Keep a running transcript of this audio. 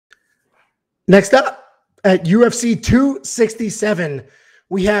Next up at UFC 267,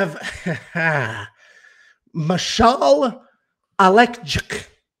 we have Michal Oleksiejczuk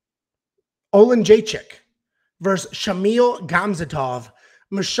versus Shamil Gamzatov.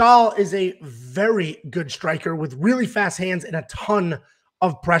 Michal is a very good striker with really fast hands and a ton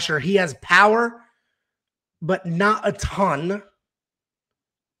of pressure. He has power, but not a ton.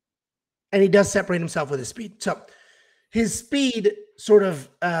 And he does separate himself with his speed. So his speed sort of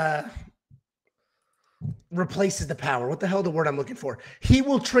replaces the power. What the hell the word I'm looking for? He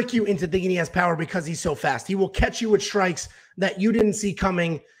will trick you into thinking he has power because he's so fast. He will catch you with strikes that you didn't see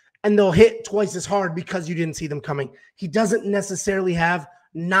coming, and they'll hit twice as hard because you didn't see them coming. He doesn't necessarily have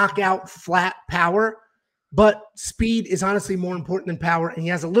knockout flat power, but speed is honestly more important than power, and he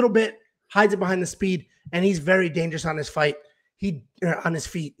has a little bit, hides it behind the speed, and he's very dangerous on his fight. On his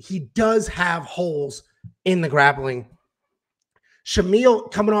feet. He does have holes in the grappling.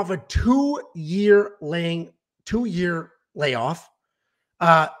 Shamil coming off a two-year layoff.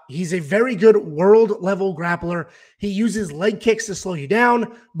 He's a very good world-level grappler. He uses leg kicks to slow you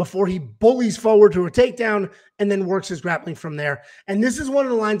down before he bullies forward to a takedown and then works his grappling from there. And this is one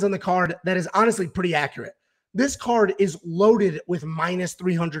of the lines on the card that is honestly pretty accurate. This card is loaded with minus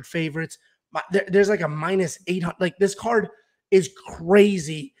 300 favorites. There's like a minus 800. Like, this card is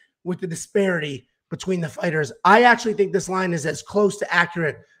crazy with the disparity between the fighters. I actually think this line is as close to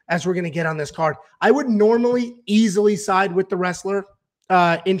accurate as we're going to get on this card. I would normally easily side with the wrestler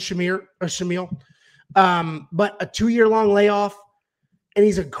in Shamil, but a 2-year-long layoff, and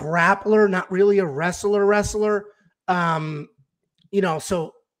he's a grappler, not really a wrestler.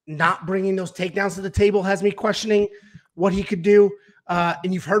 So not bringing those takedowns to the table has me questioning what he could do.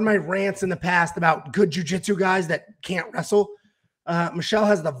 And you've heard my rants in the past about good jiu-jitsu guys that can't wrestle. Michal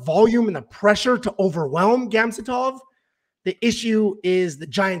has the volume and the pressure to overwhelm Gamzatov. The issue is the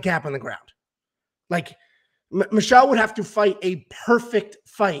giant gap on the ground. Like, Michal would have to fight a perfect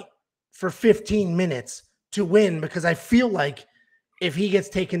fight for 15 minutes to win, because I feel like if he gets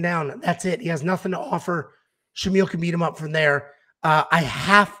taken down, that's it. He has nothing to offer. Shamil can beat him up from there. I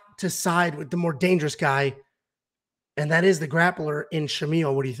have to side with the more dangerous guy, and that is the grappler in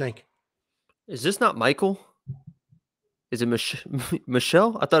Shamil. What do you think? Is this not Michael? Is it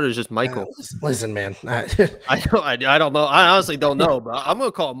Michelle? I thought it was just Michael. Listen, man. I don't know. I honestly don't know, but I'm going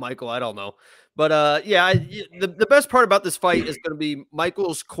to call him Michael. I don't know. But yeah, the best part about this fight is going to be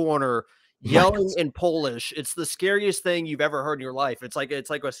Michael's corner yelling in Polish. It's the scariest thing you've ever heard in your life. It's like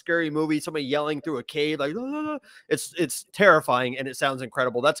a scary movie, somebody yelling through a cave, like, it's terrifying, and it sounds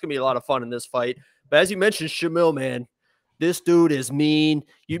incredible. That's going to be a lot of fun in this fight. But as you mentioned, Shamil, man, this dude is mean.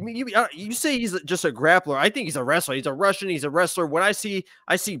 You say he's just a grappler. I think he's a wrestler. He's a Russian. He's a wrestler. When I see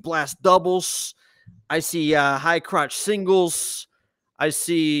blast doubles, I see high crotch singles. I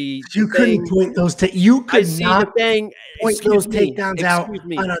see. You couldn't point those. You could not point those takedowns out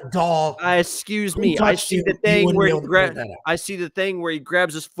on a doll. Excuse me. I see the thing where he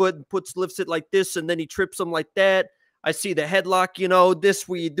grabs his foot and lifts it like this, and then he trips him like that. I see the headlock, this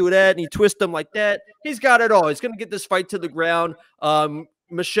where you do that and you twist him like that. He's got it all. He's going to get this fight to the ground.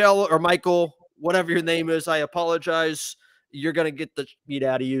 Michelle or Michael, whatever your name is, I apologize. You're going to get the beat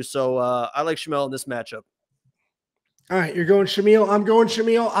out of you. So I like Shamil in this matchup. All right, you're going Shamil. I'm going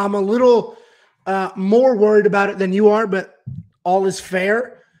Shamil. I'm a little more worried about it than you are, but all is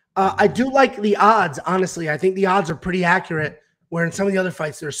fair. I do like the odds, honestly. I think the odds are pretty accurate, where in some of the other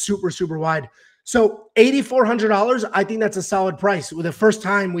fights, they're super, super wide. So $8,400, I think that's a solid price. With the first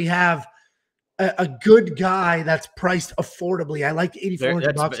time we have a good guy that's priced affordably. I like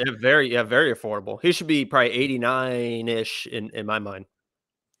 $8,400. Very affordable. He should be probably 89-ish in my mind.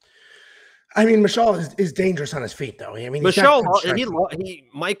 I mean, Michal is dangerous on his feet, though. I mean, Michal,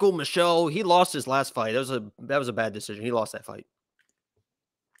 Michal, he lost his last fight. That was a bad decision. He lost that fight.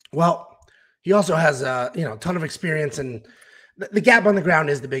 Well, he also has a ton of experience, and the gap on the ground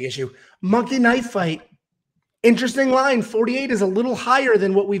is the big issue. Monkey knife fight, interesting line. 48 is a little higher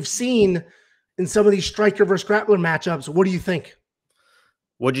than what we've seen in some of these striker versus grappler matchups. What do you think?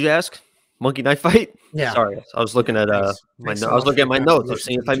 What'd you ask? Monkey knife fight? Yeah. Sorry, I was looking at my notes. I was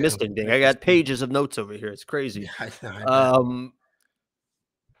seeing if I missed anything. I got pages of notes over here. It's crazy. Yeah,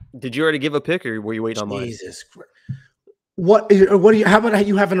 did you already give a pick, or were you waiting on mine? Jesus Christ. What do you? How about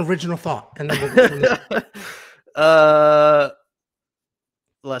you have an original thought? And then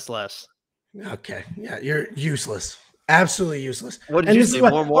less. Okay. Yeah, you're useless. Absolutely useless. What did you say?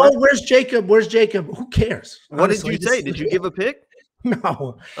 More? Oh, where's Jacob? Where's Jacob? Who cares? Honestly, what did you say? Did you give a pick?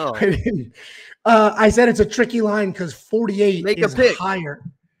 No. Oh. I didn't. I said it's a tricky line because 48 is higher.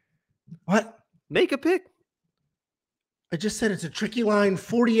 What? Make a pick. I just said it's a tricky line.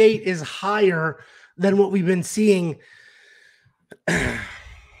 48 is higher than what we've been seeing.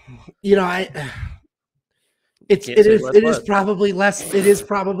 You know, it is probably less. It is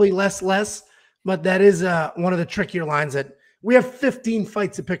probably less, but that is one of the trickier lines that we have 15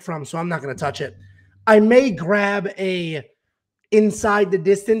 fights to pick from, so I'm not going to touch it. I may grab a inside the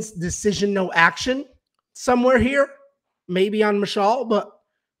distance decision, no action somewhere here, maybe on Michal, but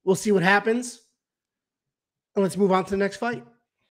we'll see what happens. And let's move on to the next fight.